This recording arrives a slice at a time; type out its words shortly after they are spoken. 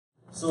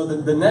So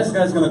the next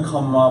guy's gonna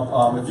come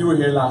up. If you were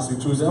here last week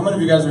Tuesday, how many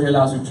of you guys were here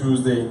last week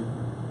Tuesday?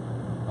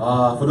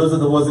 For those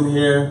that wasn't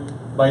here,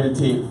 buy the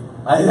tape.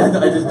 I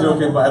just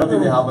joking, but I don't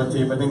think they have a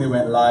tape. I think they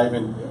went live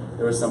and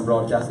there were some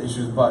broadcast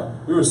issues. But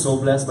we were so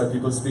blessed by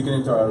people speaking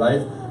into our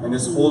life. And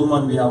this whole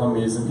month we have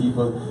amazing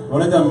people.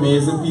 One of the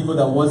amazing people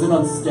that wasn't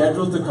on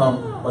schedule to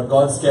come, but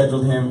God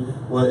scheduled him,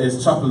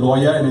 is Chuck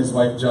Loya and his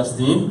wife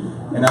Justine.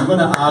 And I'm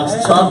gonna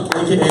ask Chuck,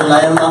 aka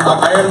Iron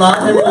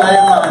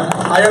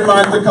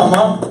Man, to come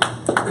up.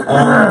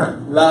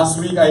 Last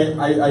week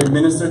I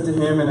ministered to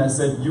him and I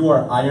said, "You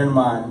are Iron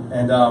Man."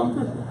 And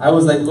I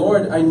was like,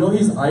 "Lord, I know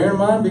he's Iron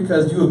Man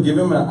because you have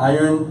given him an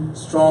iron,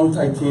 strong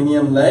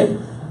titanium leg."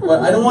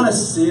 But I don't want to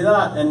say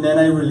that. And then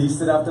I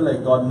released it after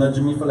God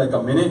nudged me for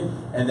a minute.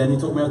 And then he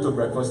took me out to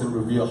breakfast and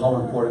revealed how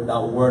important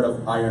that word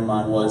of Iron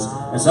Man was.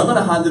 And so I'm going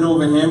to hand it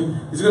over to him.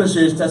 He's going to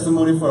share his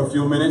testimony for a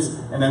few minutes.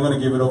 And I'm going to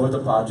give it over to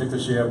Patrick to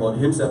share about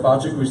himself.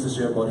 Patrick wishes to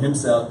share about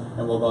himself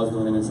and what God's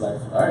doing in his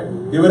life. All right?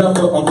 Give it up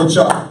for Uncle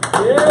Chuck.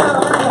 Yeah.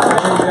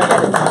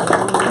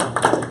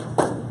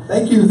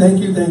 Thank you.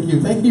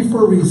 Thank you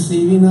for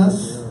receiving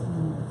us.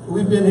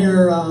 We've been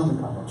here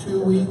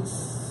 2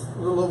 weeks, a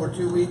little over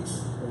 2 weeks.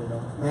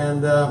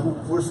 And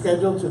we're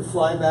scheduled to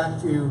fly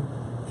back to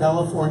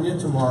California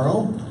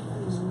tomorrow.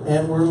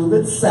 And we're a little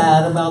bit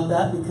sad about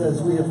that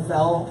because we have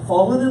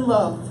fallen in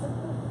love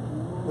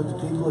with the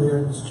people here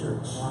in this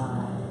church.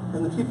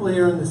 And the people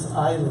here in this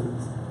island.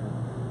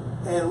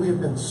 And we have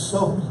been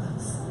so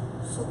blessed.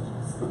 So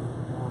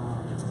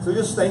blessed. So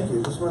just thank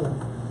you. Just want to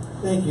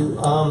thank you.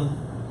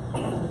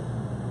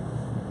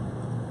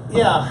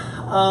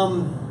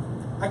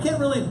 I can't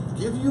really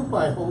give you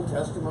my whole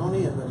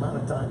testimony in the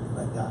amount of time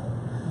that I got.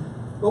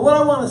 But what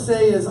I want to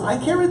say is I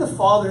carry the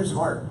Father's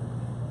heart.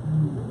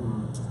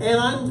 And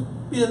I've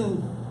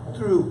been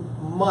through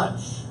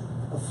much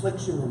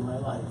affliction in my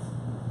life.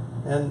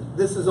 And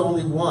this is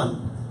only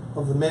one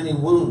of the many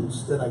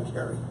wounds that I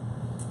carry.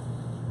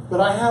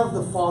 But I have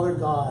the Father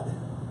God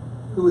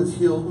who has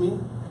healed me,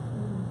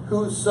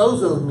 who has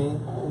sozoed me,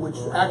 which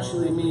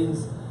actually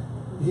means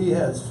he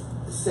has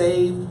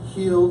saved,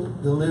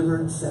 healed,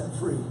 delivered, set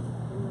free.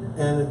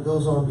 And it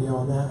goes on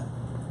beyond that.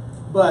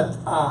 But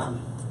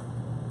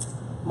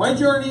my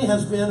journey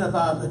has been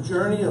about a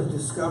journey of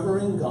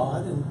discovering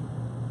God and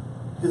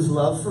his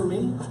love for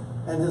me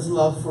and his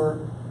love for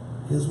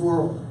his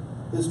world,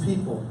 his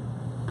people,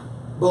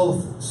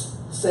 both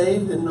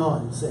saved and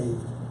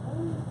non-saved.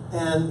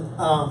 And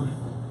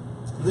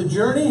the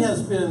journey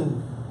has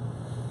been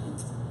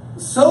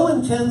so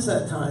intense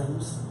at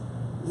times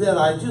that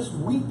I just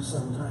weep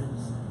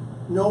sometimes,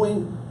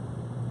 knowing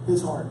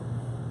his heart.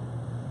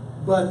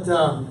 But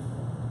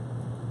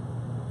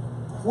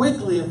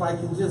quickly, if I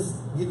can just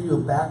give you a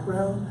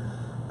background,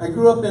 I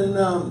grew up in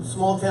a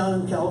small town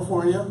in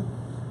California,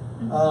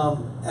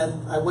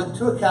 and I went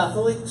to a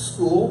Catholic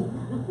school.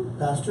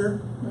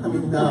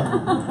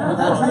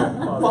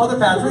 Father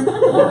Patrick,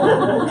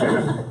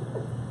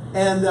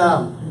 and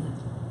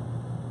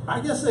I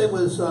guess it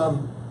was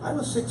I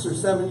was 6 or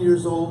 7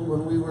 years old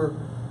when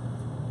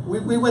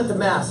we went to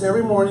Mass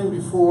every morning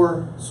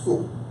before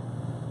school,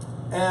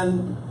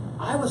 and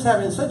I was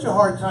having such a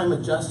hard time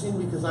adjusting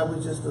because I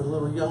was just a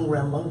little young,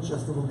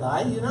 rambunctious little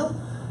guy, you know,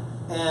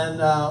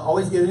 and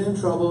always getting in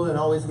trouble and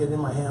always getting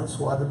my hands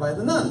swatted by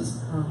the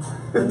nuns.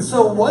 And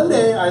so one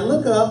day I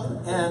look up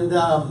and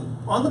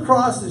on the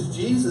cross is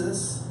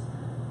Jesus,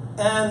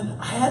 and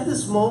I had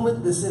this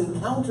moment, this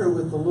encounter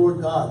with the Lord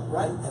God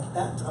right at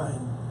that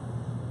time,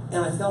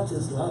 and I felt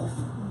his love.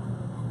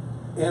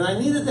 And I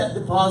needed that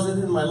deposit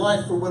in my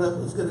life for what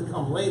was going to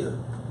come later.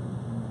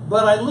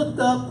 But I looked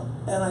up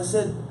and I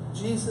said,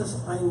 Jesus,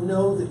 I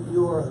know that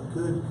you're a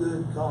good,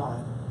 good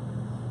God,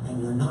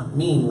 and you're not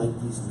mean like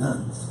these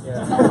nuns.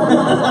 Yeah.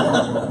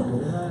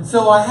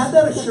 So I had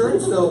that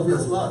assurance, though, of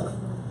his love.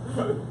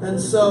 And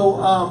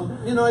so,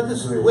 you know, I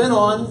just went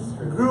on,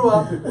 grew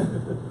up,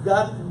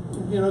 got,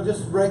 you know,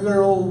 just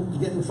regular old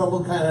get in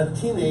trouble kind of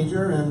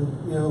teenager, and,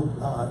 you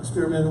know,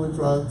 experimented with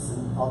drugs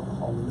and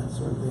alcohol and that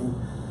sort of thing,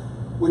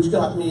 which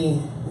got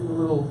me in a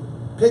little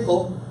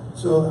pickle.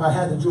 So I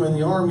had to join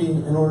the Army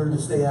in order to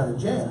stay out of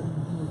jail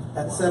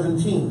at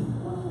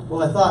 17.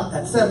 Well, I thought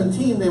at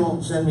 17 they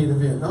won't send me to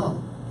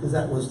Vietnam because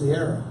that was the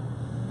era.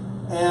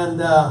 And,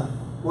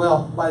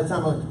 well, by the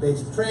time I went to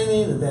basic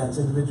training, advanced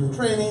individual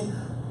training,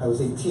 I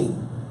was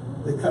 18.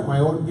 They cut my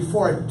order,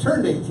 before I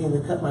turned 18, they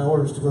cut my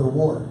orders to go to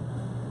war.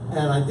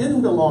 And I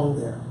didn't belong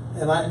there.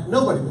 And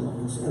nobody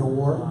belongs in a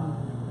war.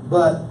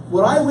 But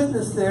what I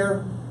witnessed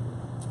there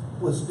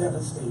was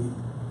devastating,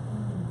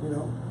 you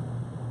know.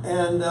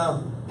 And,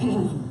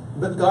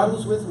 but God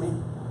was with me.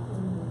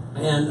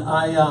 And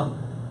I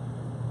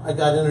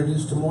got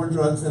introduced to more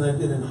drugs than I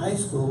did in high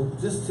school,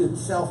 just to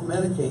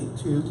self-medicate,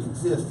 to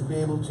exist, to be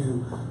able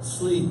to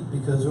sleep,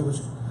 because it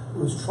was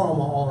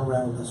trauma all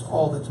around us,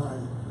 all the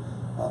time.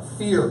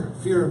 Fear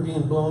of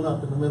being blown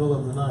up in the middle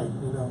of the night,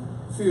 you know.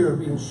 Fear of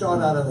being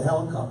shot out of the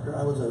helicopter.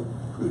 I was a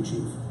crew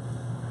chief.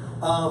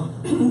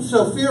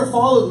 So fear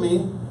followed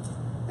me,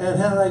 And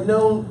had I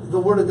known the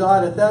Word of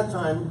God at that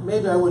time,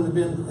 maybe I wouldn't have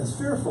been as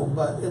fearful.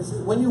 But it's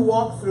when you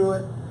walk through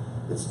it,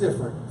 it's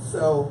different.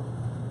 So,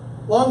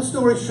 long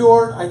story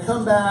short, I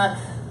come back.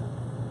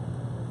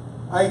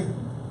 I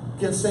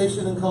get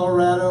stationed in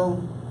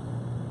Colorado.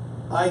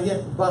 I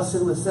get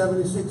busted with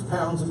 76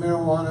 pounds of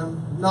marijuana.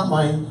 Not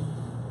mine,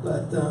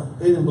 but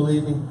they didn't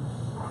believe me.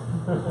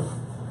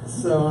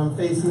 So I'm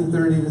facing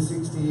 30 to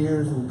 60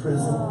 years in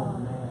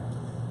prison.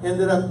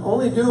 Ended up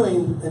only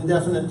doing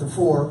indefinite to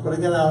 4, but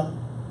I got out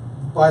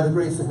by the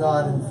grace of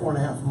God in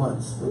 4.5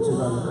 months, which is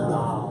unheard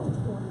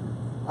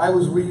of. I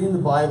was reading the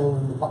Bible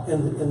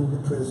in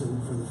the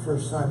prison for the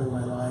first time in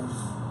my life.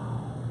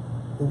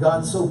 And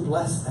God so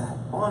blessed that,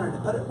 honored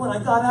it. But when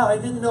I got out, I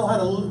didn't know how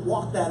to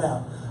walk that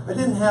out. I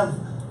didn't have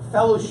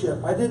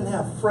fellowship. I didn't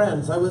have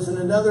friends. I was in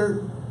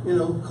another,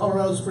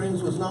 Colorado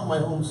Springs was not my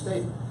home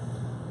state.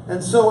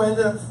 And so I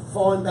ended up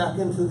falling back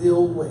into the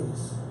old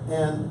ways.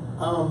 And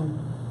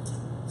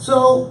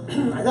so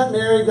I got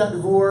married, got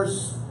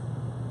divorced.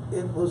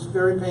 It was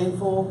very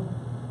painful.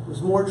 It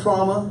was more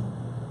trauma.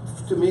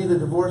 To me, the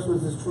divorce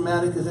was as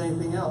traumatic as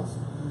anything else.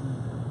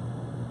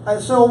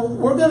 So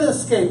we're going to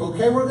escape,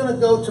 okay? We're going to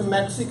go to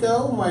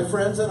Mexico, my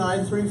friends and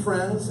I, 3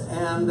 friends,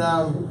 and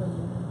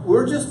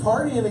we're just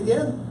partying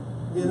again,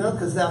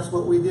 because that's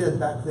what we did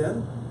back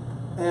then.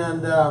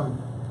 And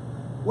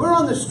we're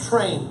on this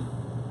train.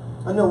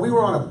 No, we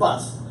were on a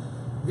bus.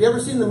 Have you ever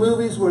seen the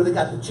movies where they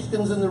got the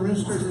chickens and the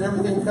roosters and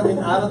everything coming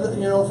out of the,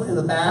 in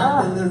the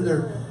back? And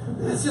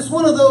it's just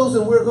one of those,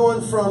 and we're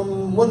going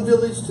from one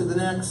village to the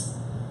next.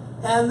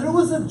 And there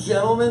was a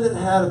gentleman that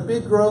had a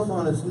big growth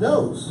on his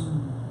nose.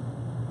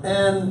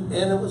 And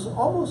it was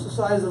almost the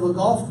size of a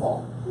golf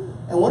ball.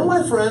 And one of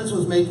my friends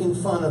was making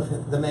fun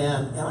of the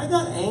man. And I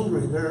got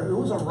angry. There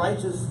was a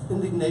righteous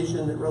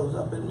indignation that rose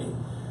up in me.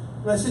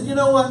 And I said, you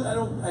know what?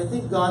 I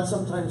think God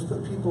sometimes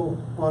put people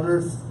on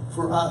earth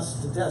for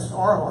us to test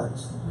our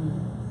hearts.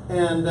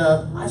 And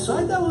so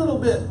I got a little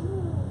bit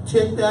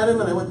ticked at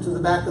him, and I went to the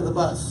back of the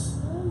bus.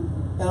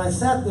 And I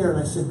sat there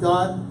and I said,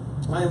 God,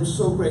 I am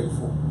so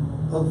grateful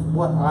of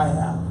what I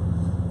have,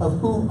 of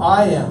who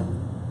I am.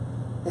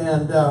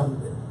 And,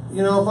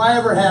 if I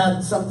ever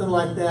had something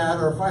like that,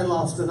 or if I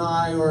lost an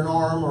eye or an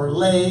arm or a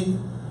leg,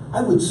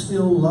 I would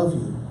still love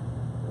you.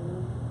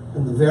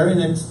 And the very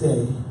next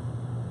day,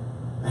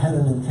 I had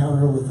an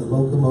encounter with the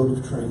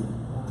locomotive train.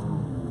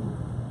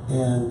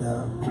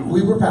 And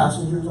we were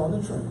passengers on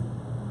the train.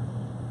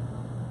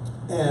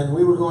 And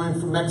we were going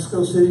from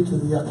Mexico City to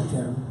the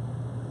Yucatan.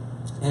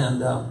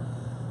 And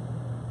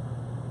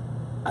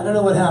I don't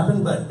know what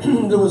happened, but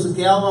there was a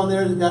gal on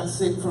there that got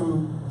sick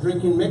from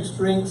drinking mixed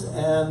drinks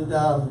and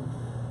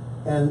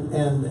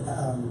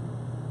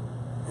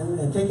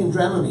taking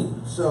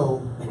Dramamine.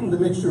 So the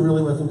mixture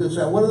really wasn't good.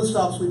 So at one of the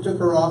stops, we took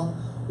her off.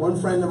 One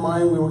friend of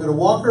mine, we were going to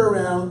walk her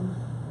around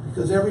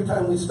because every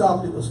time we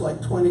stopped, it was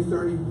like 20,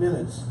 30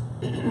 minutes.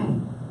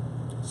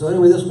 So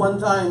anyway, this one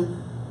time,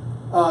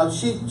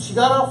 she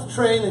got off the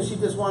train and she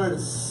just wanted to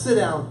sit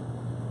down.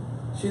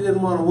 She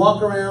didn't want to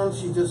walk around.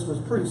 She just was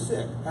pretty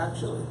sick,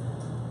 actually.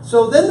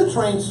 So then the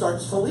train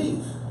starts to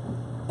leave.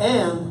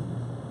 And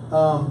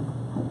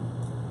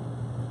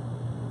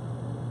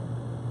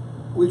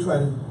we try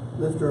to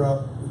lift her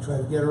up. We try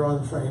to get her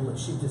on the train, but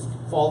she just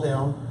fall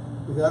down.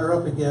 We got her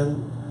up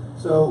again.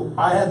 So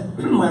I had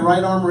my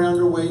right arm around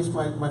her waist.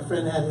 My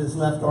friend had his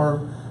left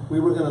arm. We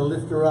were going to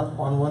lift her up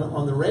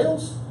on the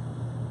rails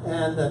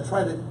and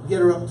try to get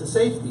her up to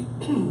safety.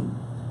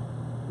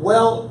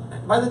 Well,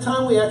 by the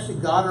time we actually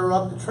got her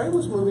up, the train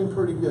was moving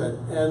pretty good.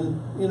 And,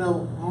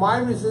 my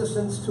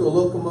resistance to a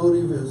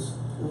locomotive is,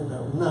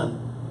 none.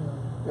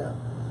 Yeah.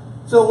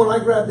 So when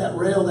I grabbed that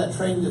rail, that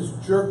train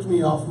just jerked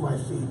me off my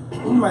feet.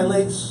 My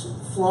legs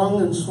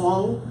flung and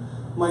swung.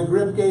 My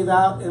grip gave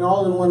out, and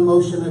all in one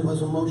motion, it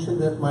was a motion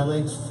that my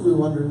legs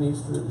flew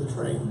underneath the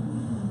train.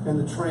 And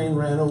the train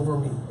ran over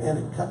me, and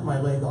it cut my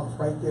leg off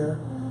right there.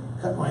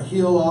 Cut my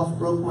heel off,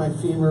 broke my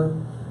femur.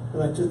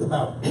 And I took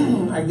about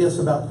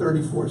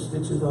 34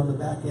 stitches on the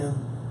back end,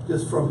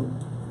 just from,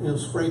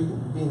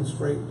 being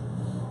scraped.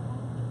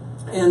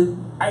 And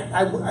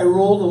I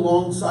rolled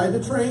alongside the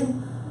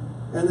train,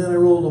 and then I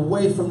rolled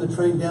away from the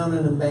train down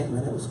an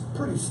embankment. It was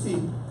pretty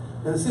steep.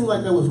 And it seemed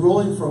like I was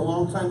rolling for a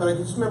long time, but I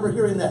just remember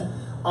hearing that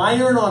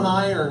iron on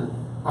iron,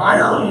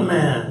 Iron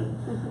Man.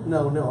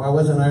 No, I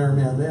wasn't Iron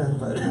Man then,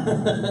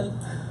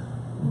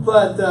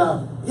 but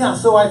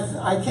so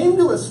I came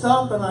to a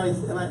stop,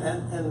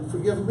 and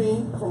forgive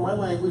me for my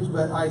language,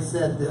 but I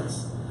said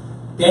this: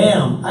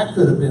 "Damn, I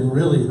could have been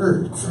really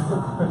hurt."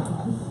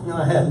 And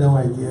I had no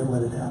idea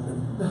what had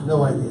happened.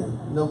 No idea,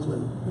 no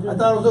clue. I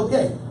thought it was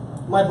okay.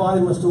 My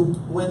body must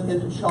have went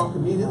into shock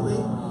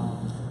immediately.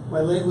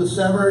 My leg was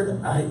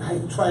severed. I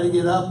tried to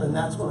get up, and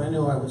that's when I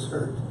knew I was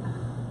hurt.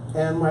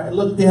 And I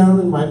looked down,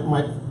 and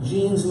my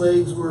jeans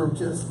legs were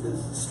just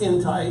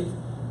skin tight.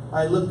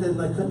 I looked and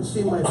I couldn't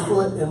see my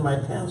foot, and my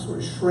pants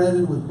were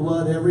shredded with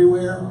blood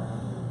everywhere.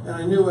 And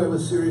I knew I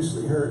was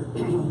seriously hurt,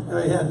 and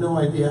I had no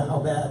idea how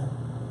bad.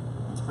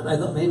 And I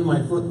thought maybe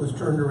my foot was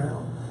turned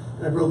around,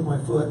 and I broke my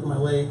foot and my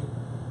leg.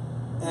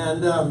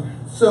 And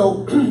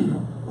so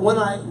when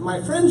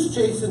my friend's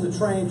chasing the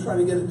train, trying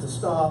to get it to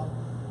stop,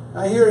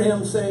 I hear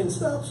him saying,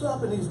 "Stop,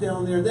 stop," and he's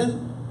down there.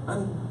 Then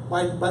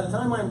by the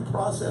time I'm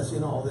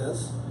processing all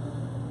this,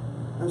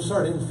 I'm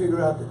starting to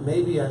figure out that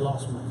maybe I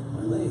lost my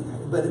leg,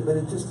 but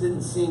it just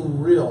didn't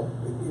seem real.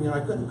 You know, I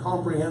couldn't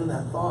comprehend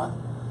that thought.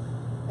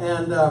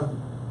 And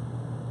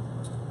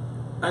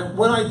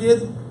when I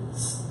did,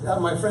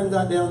 my friend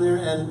got down there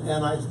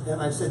and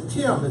I said,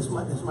 "Tim, is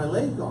my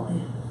leg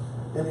gone?"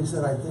 And he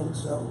said, "I think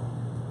so."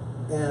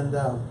 And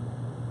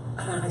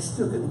I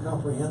still couldn't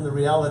comprehend the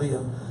reality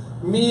of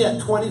me at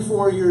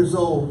 24 years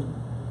old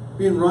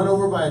being run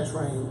over by a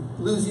train,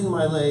 losing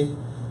my leg,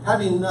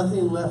 having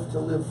nothing left to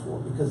live for,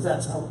 because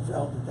that's how it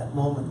felt at that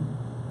moment,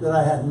 that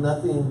I had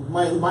nothing.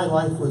 My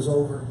life was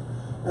over.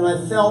 And I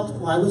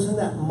was in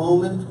that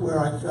moment where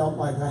I felt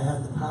like I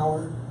had the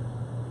power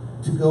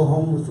to go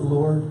home with the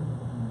Lord,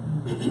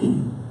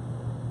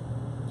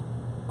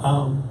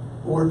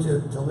 or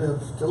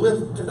to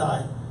live, to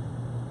die.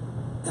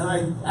 And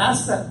I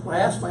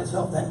asked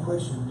myself that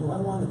question: do I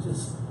want to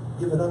just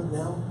give it up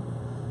now?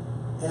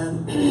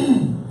 And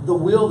the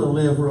will to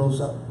live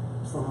rose up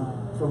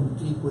from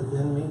deep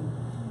within me.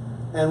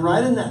 And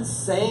right in that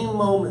same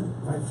moment,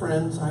 my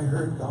friends, I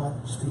heard God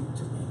speak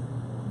to me.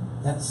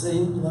 That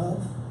same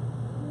love,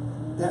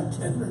 that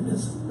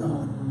tenderness of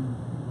God.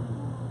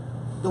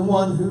 The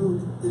one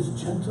who is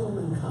gentle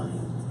and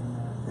kind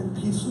and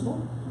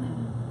peaceable.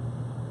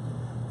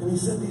 And he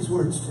said these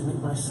words to me: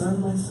 my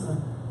son,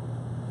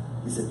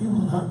 he said, "You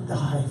will not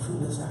die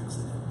from this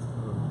accident,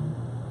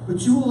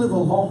 but you will live a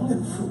long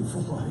and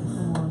fruitful life.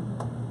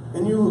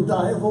 And you will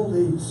die of old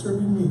age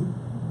serving me."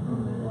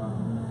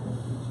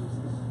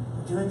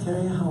 Can I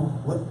tell you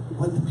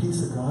what the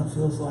peace of God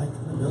feels like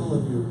in the middle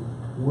of your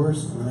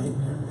worst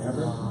nightmare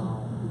ever?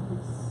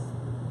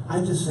 I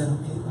just said,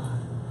 "Okay, God."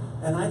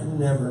 And I've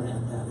never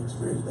had that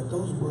experience, but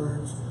those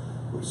words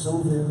were so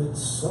vivid,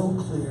 so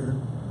clear,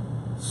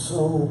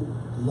 so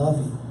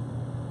loving.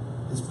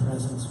 His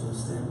presence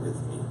was there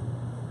with me.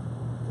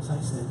 Because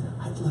I said,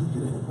 "I'd love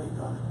you anyway,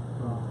 God."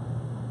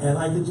 And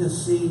I could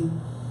just see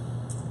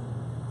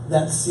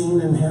that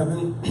scene in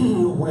heaven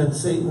when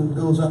Satan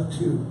goes up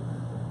to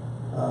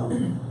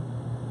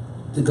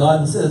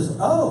God and says,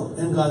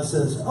 and God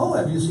says, "Oh,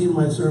 have you seen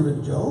my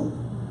servant Job?"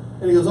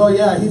 And he goes, "Oh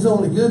yeah, he's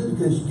only good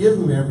because you give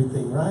him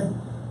everything, right?"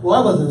 Well,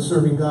 I wasn't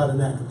serving God in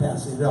that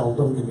capacity at all,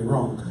 don't get me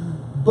wrong.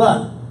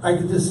 But I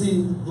could just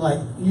see, like,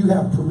 you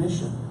have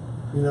permission.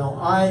 You know,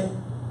 I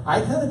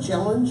kind of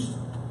challenged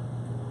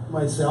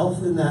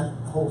myself in that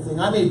whole thing.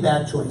 I made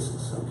bad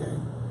choices, okay?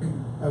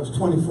 I was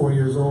 24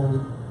 years old.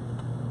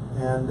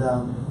 And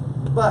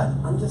but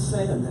I'm just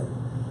saying that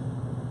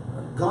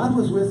God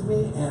was with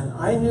me, and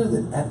I knew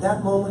that at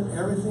that moment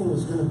everything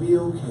was going to be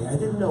okay. I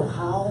didn't know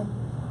how,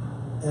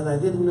 and I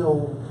didn't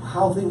know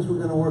how things were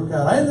going to work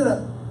out. I ended up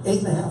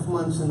 8.5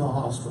 months in the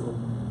hospital,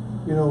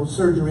 you know,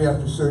 surgery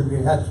after surgery.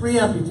 I had 3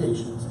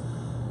 amputations.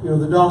 You know,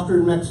 the doctor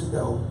in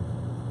Mexico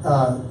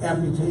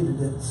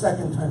amputated it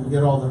second time to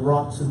get all the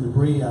rocks and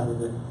debris out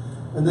of it.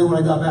 And then when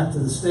I got back to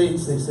the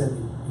States, they said,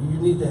 "You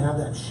need to have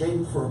that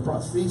shaped for a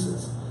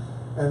prosthesis."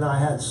 And I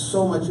had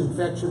so much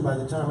infection by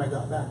the time I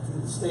got back to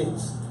the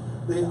States.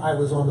 I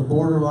was on the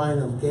borderline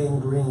of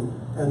gangrene.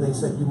 And they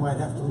said, "You might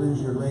have to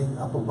lose your leg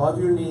up above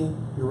your knee,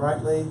 your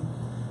right leg."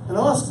 And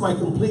I lost my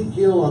complete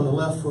heel on the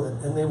left foot.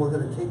 And they were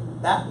going to take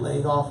that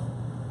leg off,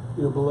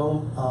 you know,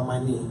 below my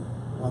knee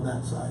on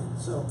that side.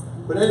 So,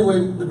 but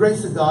anyway, the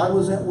grace of God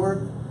was at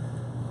work.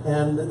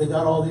 And they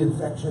got all the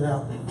infection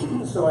out.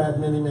 So I had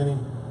many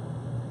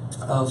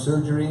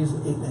surgeries.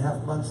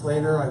 8.5 months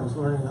later, I was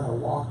learning how to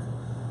walk.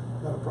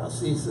 Got a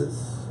prosthesis,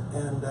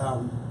 and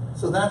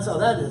so that's how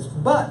that is.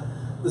 But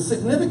the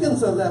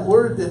significance of that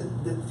word that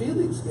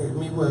Felix gave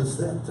me was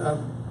that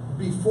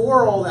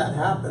before all that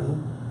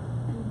happened,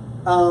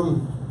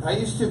 I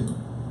used to.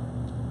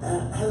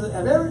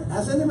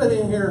 Has anybody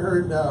in here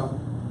heard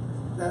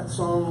that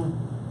song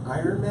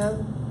Iron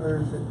Man, or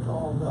is it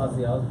called?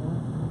 Ozzy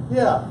Osbourne?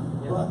 Yeah.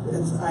 Well,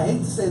 I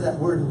hate to say that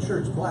word in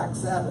church, Black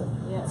Sabbath.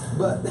 Yes.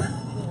 But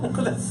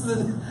that's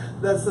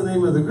the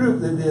name of the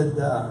group that did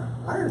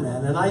Iron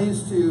Man. And I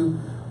used to,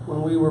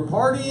 when we were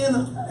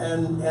partying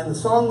and the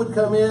song would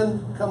come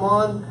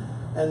on,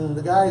 and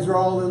the guys were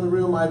all in the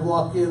room, I'd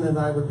walk in and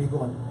I would be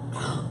going,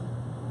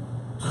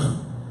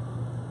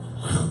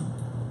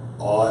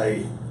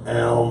 "I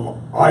am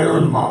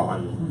Iron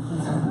Man."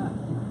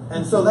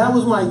 And so that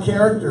was my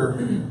character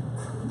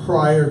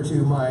prior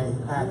to my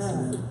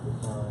accident.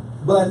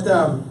 But,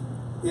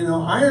 you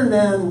know, Iron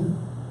Man,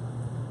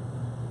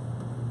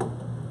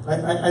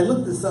 I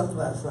looked this up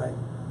last night,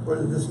 or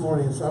this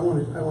morning, so I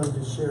wanted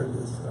to share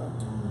this.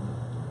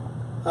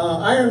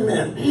 Iron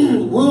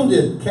Man,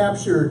 wounded,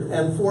 captured,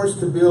 and forced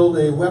to build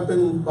a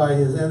weapon by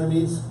his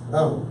enemies.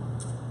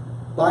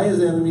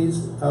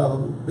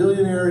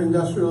 Billionaire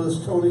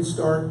industrialist Tony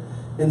Stark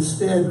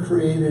instead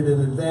created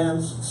an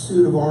advanced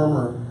suit of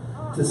armor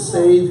to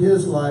save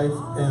his life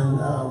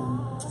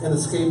and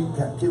escape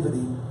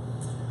captivity.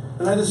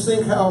 And I just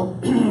think how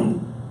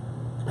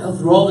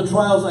through all the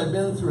trials I've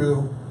been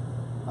through,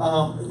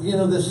 you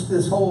know,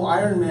 this whole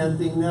Iron Man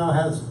thing now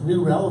has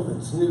new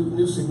relevance,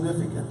 new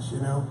significance, you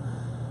know.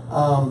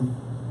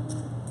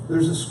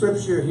 There's a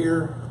scripture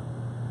here.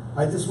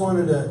 I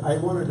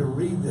wanted to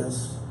read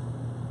this.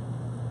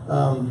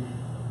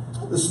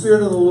 The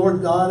Spirit of the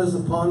Lord God is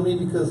upon me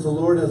because the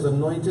Lord has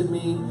anointed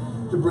me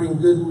to bring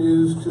good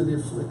news to the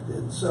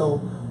afflicted.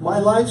 So my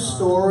life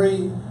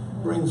story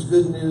brings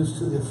good news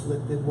to the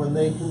afflicted when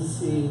they can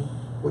see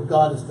what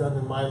God has done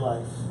in my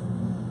life.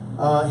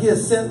 He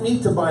has sent me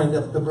to bind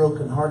up the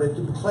brokenhearted,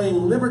 to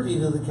proclaim liberty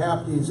to the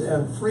captives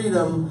and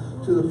freedom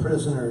to the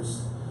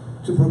prisoners,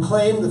 to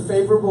proclaim the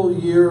favorable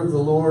year of the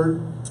Lord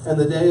and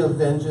the day of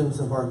vengeance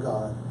of our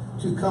God,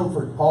 to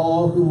comfort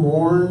all who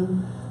mourn,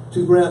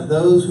 to grant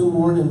those who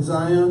mourn in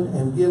Zion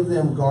and give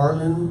them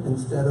garland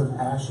instead of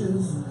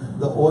ashes,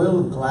 the oil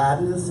of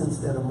gladness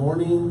instead of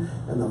mourning,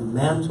 and the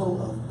mantle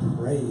of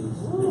praise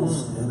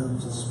instead of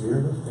the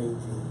spirit of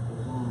fainting.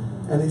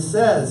 And he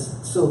says,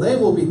 so they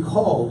will be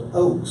called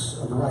oaks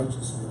of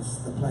righteousness,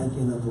 the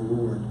planting of the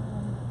Lord,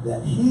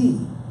 that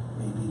he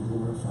may be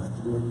glorified.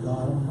 The Lord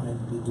God Almighty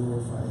be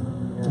glorified.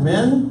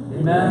 Amen?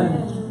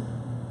 Amen.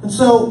 And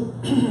so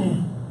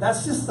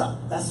that's just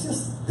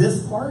this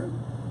part.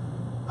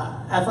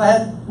 If I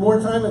had more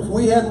time, if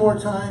we had more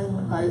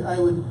time, I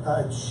would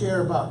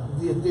share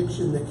about the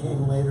addiction that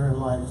came later in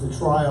life, the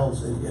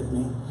trials that hit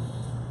me.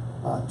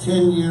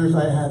 10 years,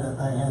 I had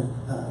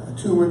a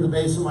tumor in the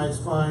base of my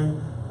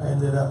spine. I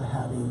ended up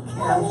having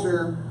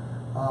cancer,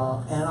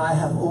 and I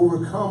have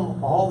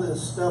overcome all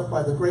this stuff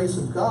by the grace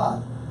of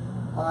God.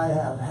 I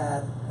have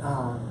had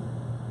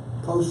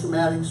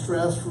post-traumatic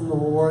stress from the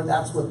war.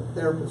 That's what the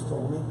therapist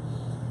told me.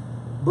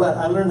 But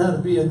I learned how to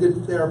be a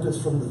good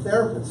therapist from the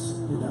therapist,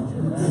 you know.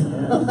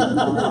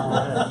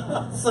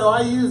 So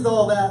I used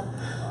all that,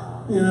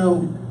 you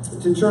know,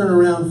 to turn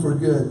around for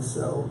good.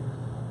 So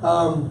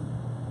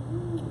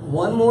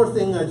one more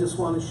thing I just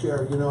want to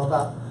share, you know,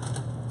 about.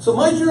 So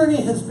my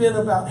journey has been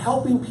about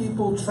helping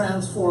people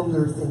transform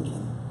their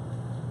thinking,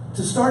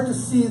 to start to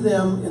see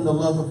them in the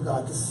love of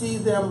God, to see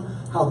them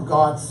how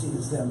God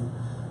sees them.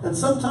 And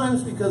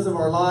sometimes because of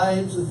our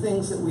lives, the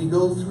things that we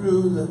go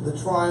through, the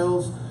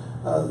trials,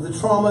 the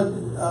trauma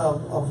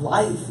of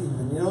life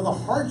even, you know, the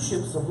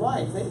hardships of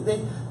life,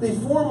 they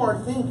form our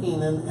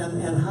thinking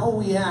and how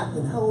we act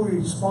and how we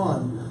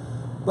respond.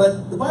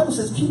 But the Bible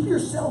says, keep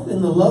yourself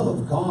in the love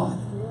of God,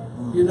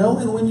 you know,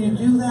 and when you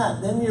do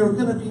that, then you're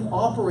going to be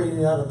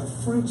operating out of the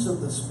fruits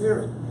of the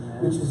Spirit,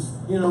 which is,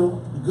 you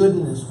know,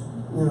 goodness,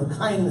 you know,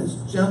 kindness,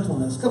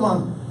 gentleness. Come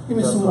on, give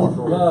me some more.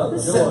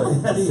 Love, joy,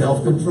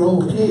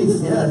 self-control,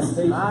 peace, yes.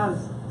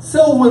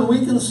 So when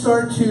we can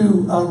start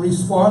to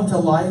respond to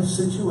life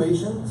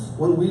situations,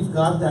 when we've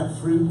got that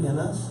fruit in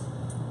us,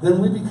 then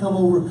we become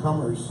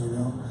overcomers, you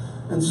know.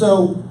 And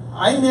so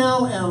I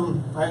now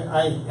am,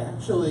 I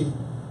actually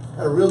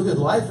had a real good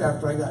life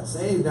after I got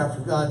saved,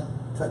 after God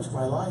touched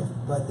my life.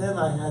 But then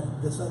I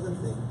had this other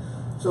thing.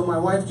 So my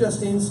wife,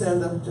 Justine,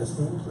 stand up.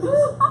 Justine, please.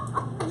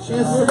 She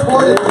has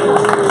supported me.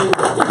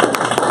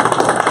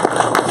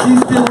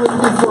 She's been with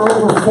me for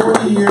over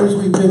 40 years.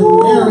 We've been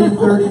married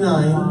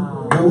 39.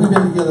 And we've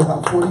been together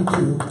about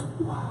 42.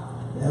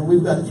 And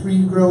we've got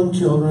 3 grown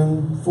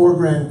children, 4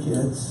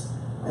 grandkids.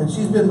 And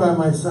she's been by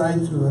my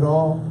side through it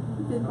all.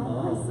 Been by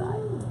my side.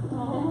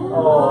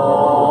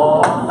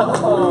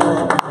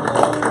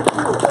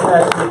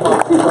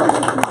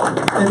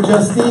 And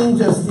Justine,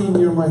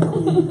 you're my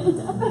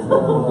queen.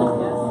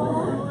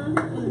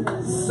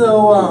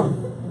 So,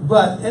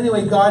 but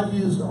anyway, God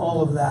used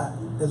all of that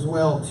as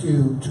well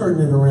to turn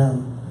it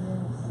around.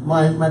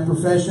 My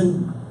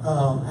profession,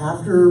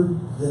 after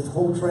this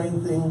whole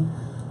train thing,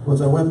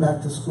 was I went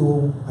back to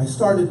school. I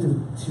started I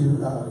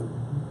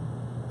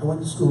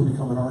went to school to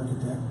become an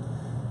architect.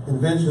 And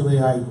eventually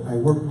I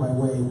worked my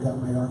way and got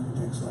my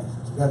architect's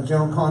license. I got a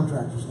general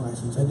contractor's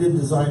license. I did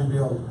design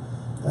build.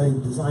 I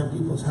designed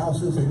people's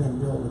houses and then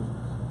build them.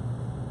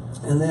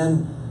 And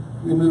then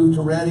we moved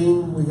to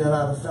Redding. We got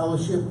out of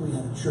fellowship. We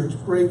had a church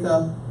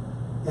breakup.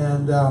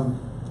 And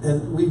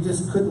we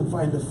just couldn't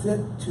find a fit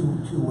too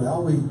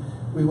well.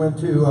 We went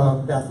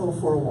to Bethel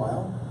for a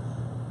while.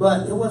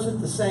 But it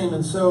wasn't the same.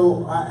 And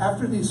so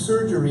after these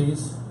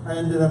surgeries, I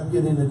ended up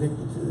getting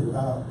addicted to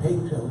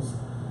pain pills.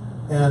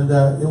 And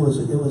it was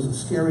a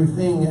scary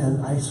thing.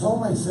 And I saw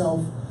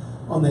myself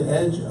on the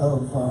edge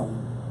of,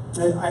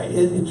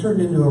 it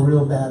turned into a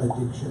real bad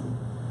addiction.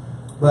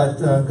 But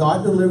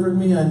God delivered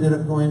me. I ended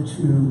up going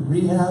to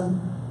rehab.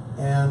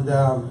 And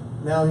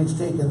now He's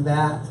taken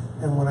that.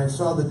 And when I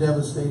saw the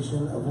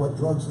devastation of what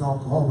drugs and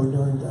alcohol were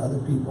doing to other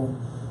people,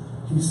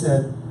 He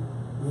said,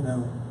 you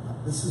know,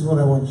 this is what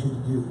I want you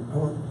to do. I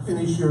want to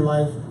finish your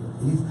life.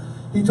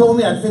 He told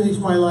me I'd finish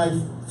my life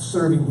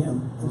serving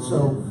Him. And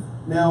so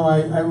now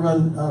I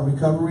run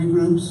recovery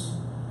groups.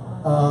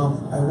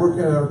 I work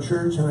at our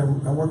church, and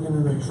I'm working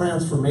in a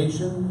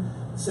transformation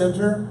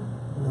center.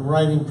 And I'm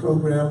writing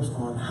programs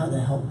on how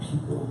to help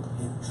people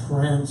get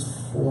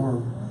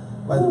transformed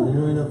by the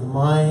renewing of the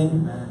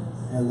mind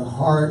and the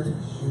heart.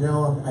 You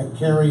know, I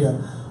carry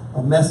a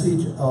a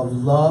message of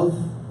love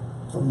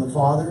from the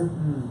Father.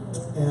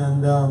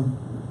 And,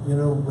 you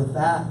know, with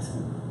that,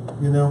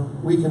 you know,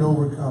 we can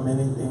overcome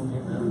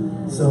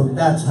anything. So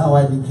that's how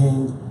I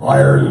became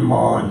Iron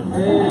Man.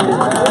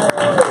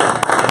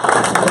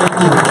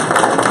 Thank you.